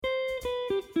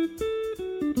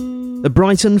the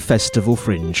Brighton Festival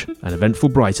Fringe, an eventful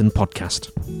Brighton podcast.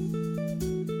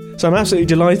 So I'm absolutely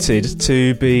delighted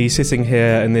to be sitting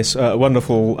here in this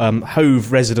wonderful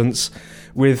Hove residence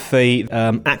with the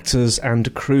actors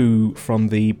and crew from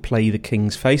the play The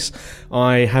King's Face.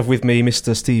 I have with me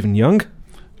Mr. Stephen Young.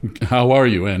 How are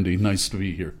you, Andy? Nice to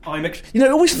be here. It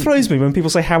always throws me when people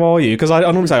say, how are you? Because I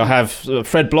normally say, I have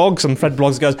Fred Blogs, and Fred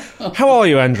Blogs goes, how are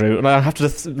you, Andrew? And I have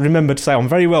to remember to say, I'm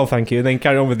very well, thank you, and then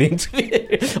carry on with the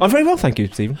interview. I'm very well, thank you,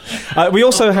 Stephen. We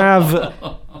also have...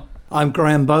 I'm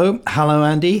Graham Bowe. Hello,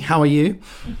 Andy. How are you?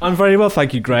 I'm very well,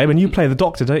 thank you, Graham. And you play the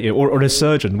doctor, don't you? Or a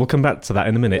surgeon. We'll come back to that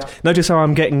in a minute. Yeah. Notice how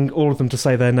I'm getting all of them to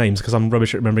say their names, because I'm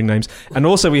rubbish at remembering names. And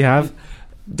also we have...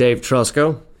 Dave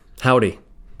Trusco. Howdy.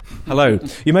 Hello.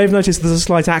 You may have noticed there's a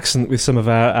slight accent with some of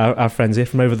our friends here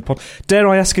from over the pond. Dare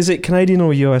I ask, is it Canadian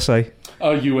or USA?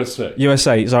 USA.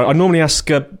 USA. So I normally ask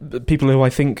people who I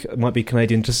think might be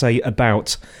Canadian to say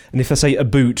about. And if they say a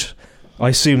boot, I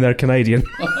assume they're Canadian.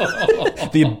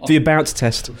 the about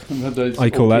test, I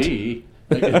call that.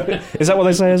 Is that what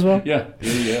they say as well? Yeah.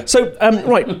 So,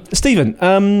 right,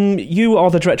 Stephen, you are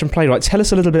the director and playwright. Tell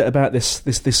us a little bit about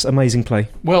this amazing play.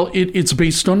 Well, it's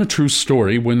based on a true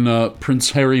story. When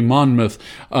Prince Harry Monmouth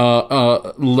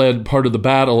led part of the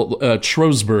battle at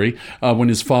Shrewsbury, when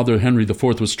his father Henry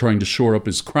IV was trying to shore up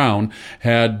his crown,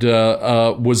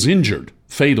 was injured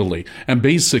fatally, and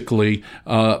basically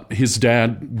his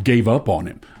dad gave up on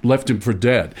him, left him for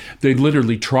dead. They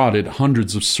literally trotted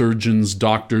hundreds of surgeons,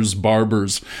 doctors,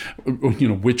 barbers,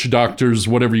 witch doctors,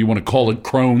 whatever you want to call it,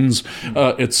 crones,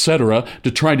 etc.,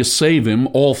 to try to save him.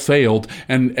 All failed,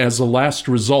 and as a last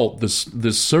result,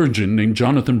 this surgeon named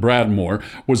Jonathan Bradmore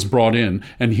was brought in,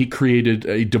 and he created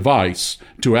a device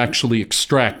to actually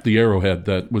extract the arrowhead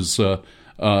that was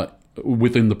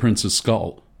within the prince's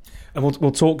skull. And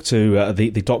we'll talk to the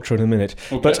doctor in a minute.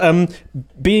 Okay. But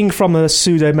being from a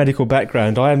pseudo-medical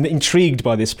background, I am intrigued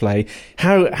by this play.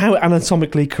 How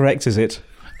anatomically correct is it?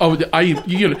 Oh,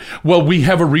 well, we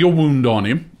have a real wound on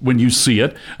him when you see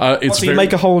it. You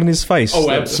make a hole in his face? Oh,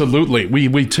 absolutely.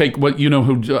 We take who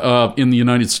in the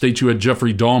United States you had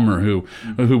Jeffrey Dahmer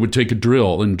who would take a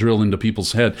drill and drill into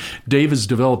people's head. Dave has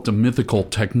developed a mythical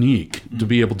technique to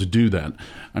be able to do that.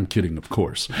 I'm kidding, of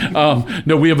course.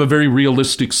 No, we have a very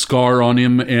realistic scar on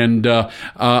him, and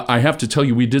I have to tell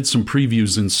you, we did some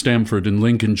previews in Stamford in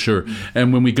Lincolnshire,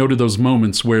 and when we go to those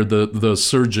moments where the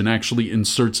surgeon actually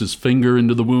inserts his finger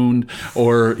into the wound,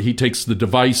 or he takes the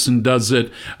device and does it,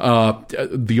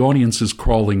 the audience is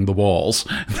crawling the walls.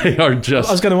 They are just...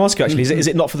 I was going to ask you, actually, is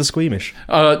it not for the squeamish?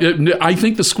 I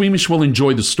think the squeamish will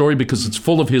enjoy the story because it's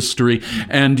full of history,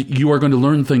 and you are going to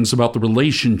learn things about the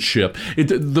relationship.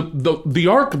 The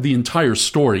arc of the entire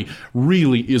story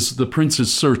really is the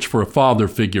prince's search for a father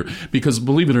figure, because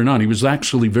believe it or not, he was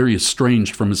actually very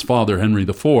estranged from his father Henry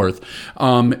IV,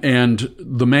 and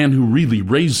the man who really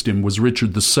raised him was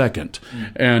Richard II,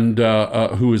 and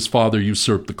who his father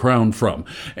usurped the crown from.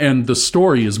 And the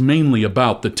story is mainly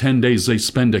about the 10 days they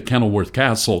spend at Kenilworth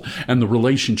Castle and the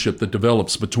relationship that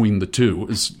develops between the two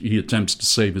as he attempts to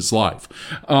save his life.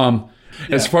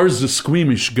 As far as the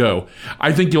squeamish go,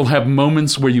 I think you'll have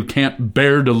moments where you can't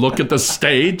bear to look at the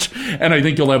stage, and I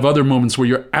think you'll have other moments where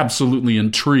you're absolutely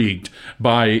intrigued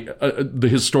by the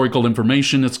historical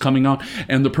information that's coming out,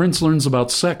 and the prince learns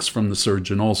about sex from the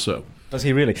surgeon also. Does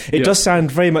he really? It does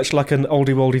sound very much like an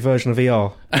oldie-woldy version of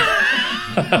ER.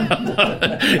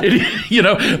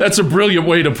 That's a brilliant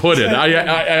way to put it. I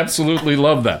absolutely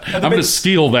love that. I'm going to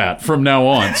steal that from now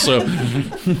on. So, are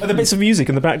there bits of music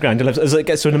in the background? As it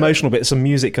gets to an emotional bit, some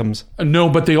music comes. No,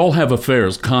 but they all have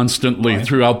affairs constantly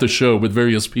throughout the show with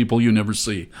various people you never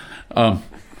see.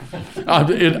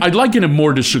 I'd liken it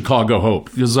more to Chicago Hope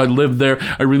because I live there.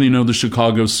 I really know the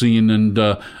Chicago scene, and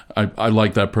I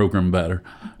like that program better.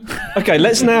 Okay,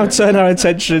 let's now turn our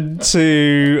attention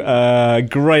to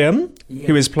Graham,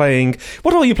 who is playing...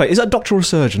 What are you playing? Is that a doctor or a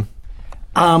surgeon?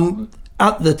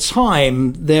 At the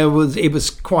time, it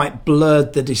was quite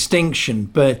blurred, the distinction,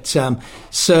 but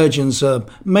surgeons are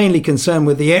mainly concerned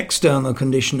with the external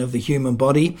condition of the human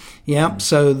body. Yeah,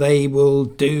 so they will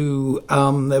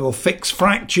fix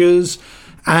fractures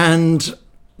and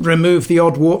remove the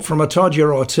odd wart from a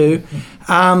todger or two.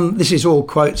 This is all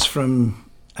quotes from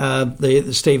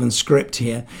the Stephen script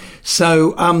here.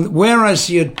 So whereas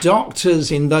your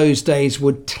doctors in those days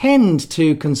would tend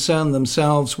to concern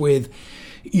themselves with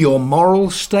your moral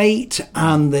state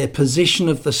and the position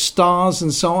of the stars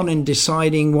and so on in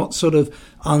deciding what sort of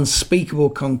unspeakable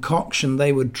concoction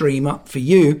they would dream up for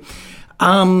you,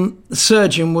 the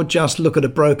surgeon would just look at a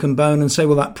broken bone and say,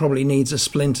 well, that probably needs a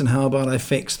splint, and how about I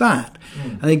fix that?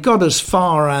 And they got as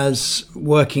far as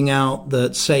working out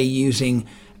that, say, using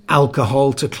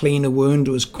alcohol to clean a wound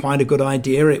was quite a good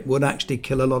idea. It would actually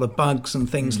kill a lot of bugs and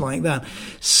things like that.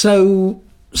 So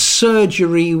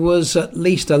surgery was at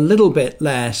least a little bit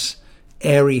less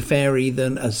airy-fairy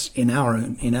than, as in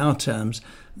our terms,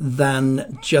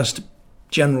 than just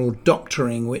general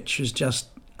doctoring, which is just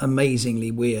amazingly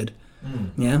weird.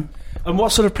 Yeah. And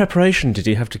what sort of preparation did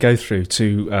you have to go through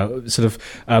to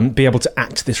be able to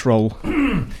act this role?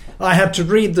 I had to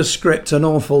read the script an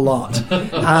awful lot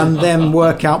and then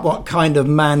work out what kind of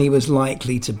man he was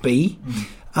likely to be.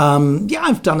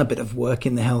 I've done a bit of work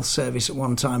in the health service at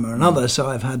one time or another, so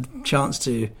I've had a chance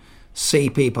to see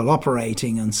people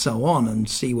operating and so on and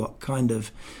see what kind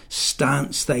of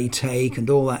stance they take and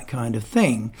all that kind of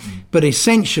thing. But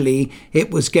essentially,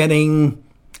 it was getting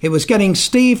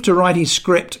Steve to write his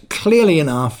script clearly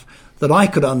enough that I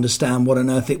could understand what on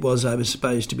earth it was I was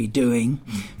supposed to be doing.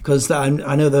 Because I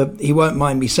know that he won't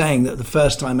mind me saying that the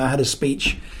first time I had a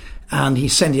speech and he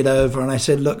sent it over and I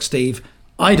said, look, Steve,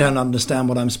 I don't understand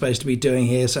what I'm supposed to be doing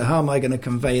here, so how am I going to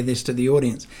convey this to the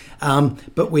audience?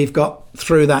 But we've got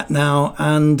through that now,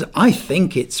 and I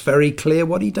think it's very clear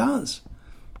what he does.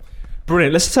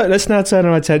 Brilliant. Let's now turn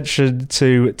our attention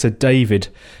to David.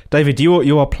 David,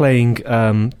 you are playing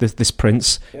this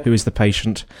prince who is the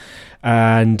patient,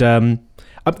 and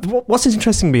what's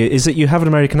interesting to me is that you have an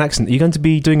American accent. Are you going to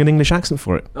be doing an English accent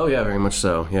for it? Oh yeah, very much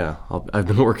so. Yeah, I've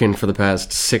been working for the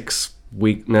past 6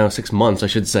 months, I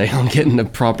should say, on getting a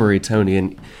proper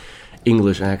Etonian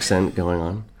English accent going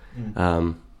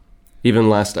on.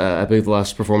 Even I believe the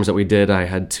last performance that we did, I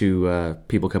had 2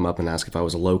 people come up and ask if I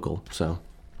was a local, so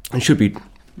it should be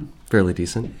fairly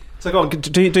decent. So go on,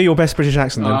 do your best British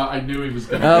accent then. I knew he was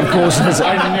going to Of course.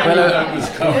 I knew that was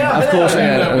coming. Of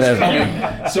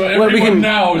course, So everyone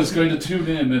now is going to tune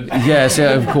in. And Yes,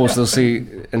 yeah, of course, they'll see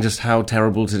and just how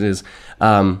terrible it is.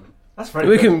 That's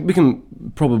very good. We can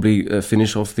probably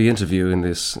finish off the interview in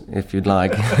this, if you'd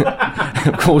like.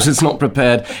 Of course, it's not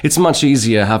prepared. It's much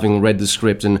easier having read the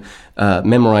script and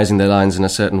memorizing the lines in a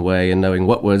certain way and knowing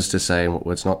what words to say and what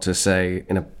words not to say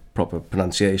in a proper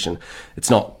pronunciation. It's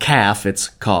not calf, it's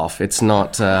cough. It's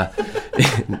not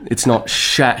it's not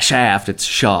shaft, it's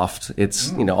shaft.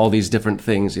 It's all these different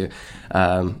things.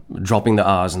 Dropping the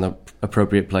R's in the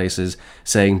appropriate places,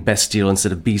 saying bestial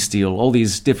instead of bestial, all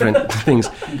these different things.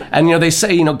 And they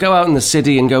say go out in the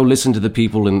city and go listen to the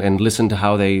people and listen to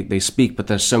how they speak. But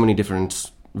there's so many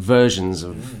different versions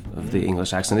of the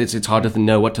English accent. It's hard to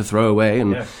know what to throw away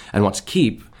and what to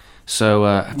keep. So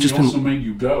I've just also made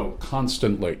you go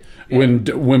constantly. Yeah.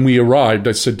 When we arrived,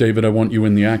 I said, David, I want you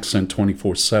in the accent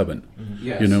 24/7.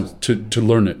 Yes. To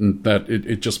learn it, and that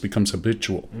it just becomes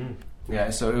habitual.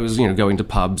 Yeah, so it was going to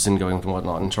pubs and going and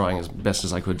whatnot, and trying as best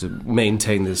as I could to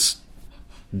maintain this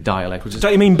dialect.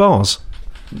 Don't you mean bars?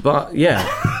 But yeah,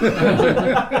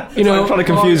 I'm trying to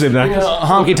confuse him now.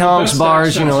 Honky tonks,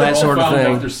 bars, that sort of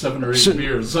thing. After 7 or 8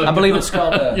 beers, I believe it's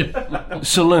called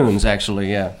saloons. Actually,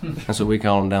 yeah, that's what we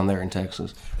call them down there in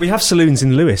Texas. We have saloons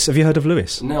in Lewis. Have you heard of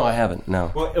Lewis? No, I haven't.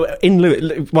 No. Well, in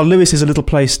Lewis is a little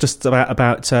place just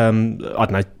about I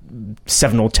don't know,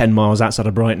 7 or 10 miles outside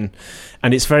of Brighton,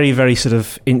 and it's very, very sort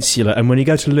of insular. And when you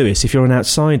go to Lewis, if you're an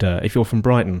outsider, if you're from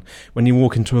Brighton, when you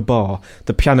walk into a bar,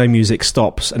 the piano music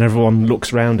stops and everyone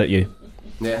looks round at you.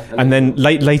 Yeah, and then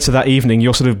later that evening,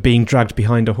 you're sort of being dragged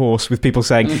behind a horse with people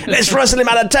saying, "Let's rustle him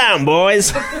out of town,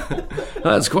 boys."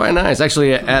 That's quite nice.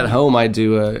 Actually, at home, I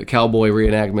do cowboy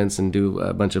reenactments and do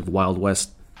a bunch of Wild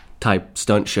West type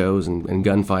stunt shows and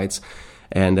gunfights,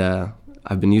 and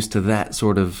I've been used to that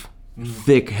sort of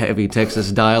thick, heavy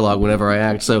Texas dialogue whenever I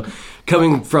act. So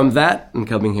coming from that and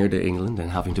coming here to England and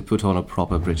having to put on a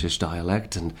proper British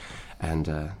dialect and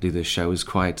do this show is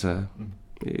quite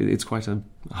it's quite a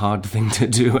hard thing to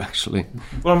do, actually.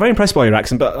 Well, I'm very impressed by your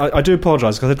accent, but I do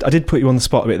apologise because I did put you on the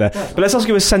spot a bit there. But let's ask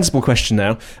you a sensible question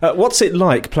now. What's it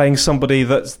like playing somebody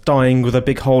that's dying with a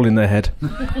big hole in their head?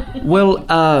 Well,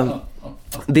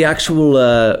 the actual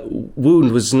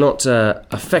wound was not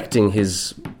affecting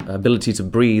his ability to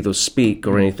breathe or speak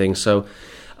or anything. So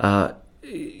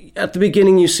at the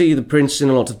beginning you see the prince in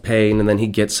a lot of pain, and then he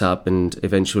gets up and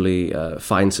eventually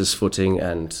finds his footing,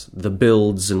 and the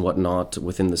builds and whatnot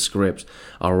within the script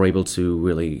are able to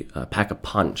really pack a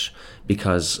punch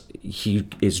because he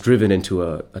is driven into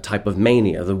a type of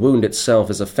mania. The wound itself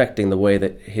is affecting the way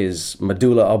that his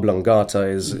medulla oblongata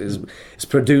is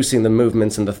producing the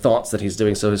movements and the thoughts that he's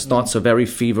doing. So his thoughts are very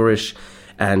feverish,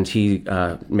 and he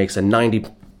makes a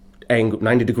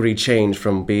 90-degree change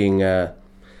from being a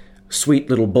sweet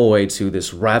little boy to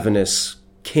this ravenous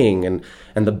king, and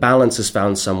the balance is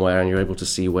found somewhere, and you're able to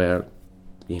see where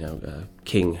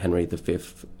King Henry V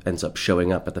ends up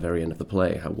showing up at the very end of the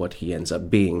play, what he ends up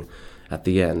being at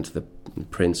the end, the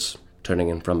prince turning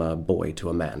him from a boy to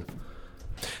a man.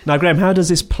 Now, Graham, how does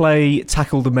this play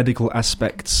tackle the medical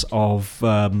aspects of...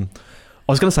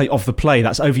 I was going to say of the play,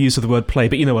 that's overuse of the word play,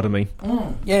 but you know what I mean.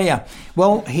 Yeah.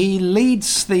 Well, he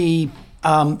leads the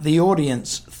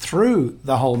audience through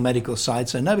the whole medical side,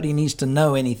 so nobody needs to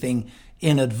know anything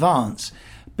in advance,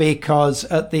 because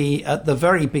at the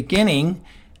very beginning,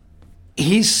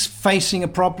 he's facing a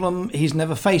problem he's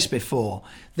never faced before.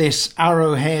 This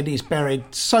arrowhead is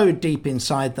buried so deep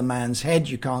inside the man's head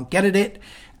you can't get at it,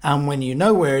 and when you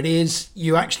know where it is,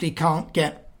 you actually can't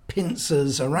get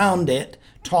pincers around it,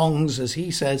 tongs as he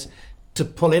says, to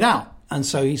pull it out. And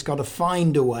so he's got to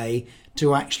find a way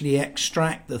to actually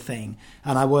extract the thing.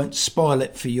 And I won't spoil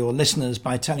it for your listeners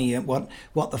by telling you what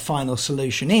the final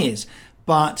solution is.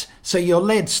 But so you're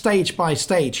led stage by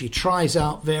stage. He tries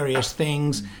out various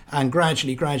things, and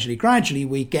gradually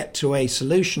we get to a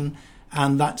solution,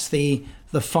 and that's the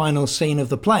final scene of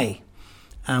the play.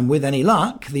 And with any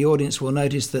luck, the audience will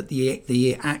notice that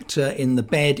the actor in the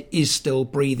bed is still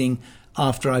breathing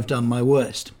after I've done my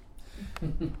worst.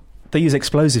 They use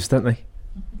explosives, don't they?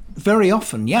 Very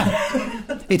often,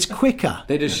 yeah. It's quicker.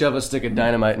 They just shove a stick of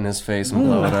dynamite in his face and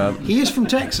blow it up. He is from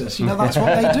Texas. That's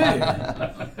what they do.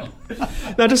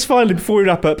 Now, just finally, before we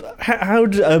wrap up, how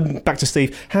back to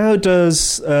Steve, how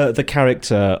does the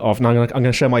character of... Now, I'm going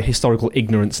to show my historical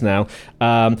ignorance now.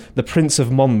 The Prince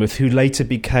of Monmouth, who later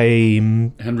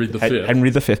became... Henry V.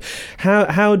 Henry V.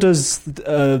 How does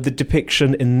the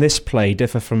depiction in this play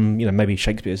differ from, maybe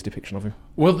Shakespeare's depiction of him?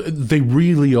 Well, they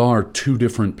really are two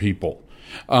different people.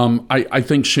 I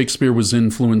think Shakespeare was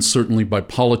influenced certainly by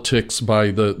politics,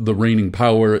 by the reigning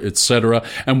power, etc.,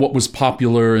 and what was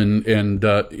popular and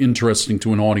interesting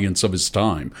to an audience of his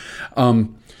time.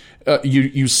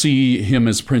 You see him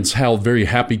as Prince Hal, very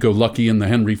happy-go-lucky in the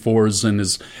Henry IVs, and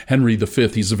as Henry V,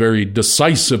 he's a very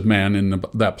decisive man in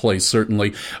that play,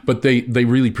 certainly, but they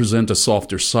really present a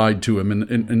softer side to him.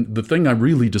 And the thing I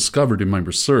really discovered in my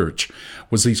research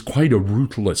was he's quite a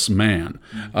ruthless man.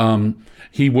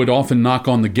 He would often knock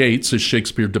on the gates, as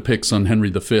Shakespeare depicts on Henry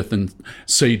V, and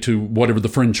say to whatever the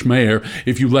French mayor,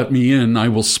 "If you let me in, I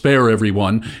will spare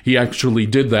everyone." He actually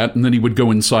did that, and then he would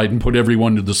go inside and put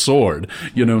everyone to the sword,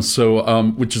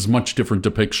 so which is much different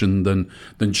depiction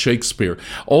than Shakespeare.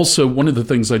 Also, one of the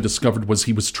things I discovered was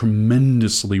he was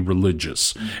tremendously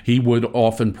religious. He would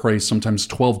often pray sometimes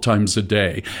 12 times a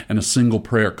day, and a single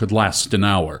prayer could last an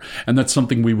hour. And that's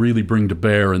something we really bring to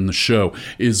bear in the show,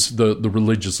 is the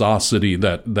religiosity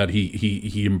that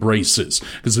he embraces,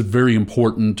 because it's very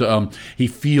important. He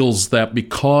feels that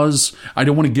because, I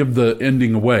don't want to give the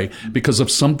ending away, because of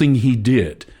something he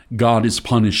did, God is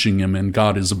punishing him and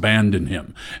God has abandoned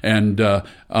him. And well,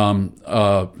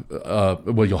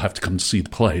 you'll have to come to see the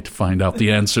play to find out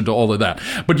the answer to all of that.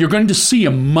 But you're going to see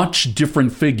a much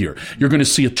different figure. You're going to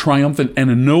see a triumphant and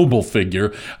a noble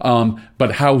figure,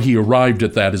 but how he arrived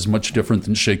at that is much different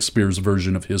than Shakespeare's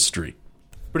version of history.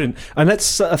 Brilliant. And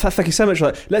let's thank you so much for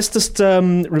that. Let's just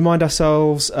remind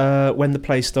ourselves when the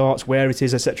play starts, where it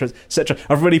is, etc., etc.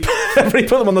 I've really put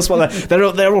them on the spot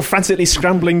there. They're all frantically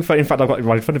scrambling for. In fact, I've got it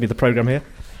right in front of me, the programme here.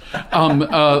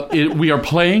 We are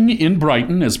playing in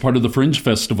Brighton as part of the Fringe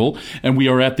Festival, and we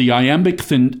are at the Iambic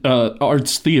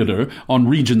Arts Theatre on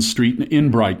Regent Street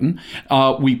in Brighton.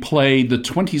 We play the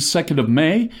 22nd of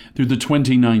May through the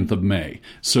 29th of May.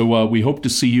 So we hope to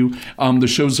see you. The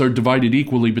shows are divided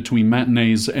equally between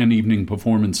matinees and evening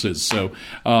performances. So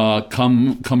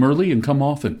come early and come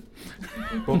often.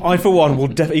 Well, I, for one, will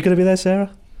definitely... Are you going to be there,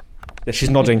 Sarah? Yeah,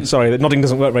 she's nodding. Sorry, nodding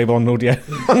doesn't work very well on audio.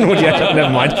 Never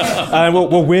mind.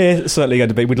 Well, we're certainly going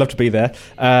to be. We'd love to be there.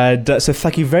 So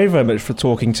thank you very, very much for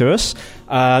talking to us.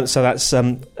 So that's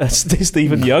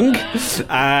Stephen Young.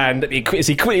 And as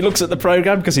he quickly looks at the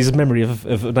programme, because his memory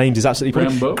of names is absolutely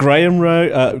perfect. Graham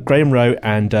Rowe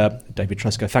and David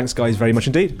Tresco. Thanks, guys, very much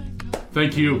indeed.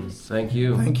 Thank you. Thank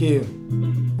you. Thank you.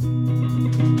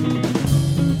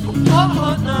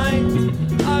 Hot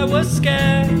night, I was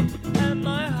scared.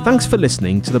 Thanks for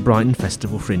listening to the Brighton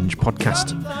Festival Fringe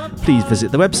podcast. Please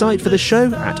visit the website for the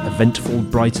show at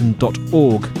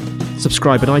eventfulbrighton.org.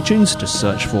 Subscribe on iTunes, just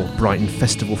search for Brighton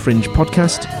Festival Fringe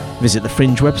podcast. Visit the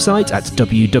Fringe website at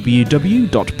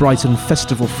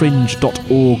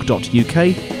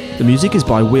www.brightonfestivalfringe.org.uk. The music is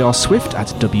by We Are Swift at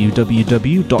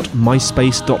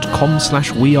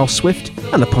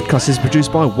www.myspace.com/weareswift, and the podcast is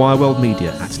produced by Wireworld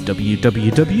Media at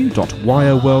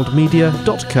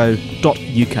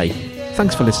www.wireworldmedia.co.uk.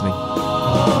 Thanks for listening.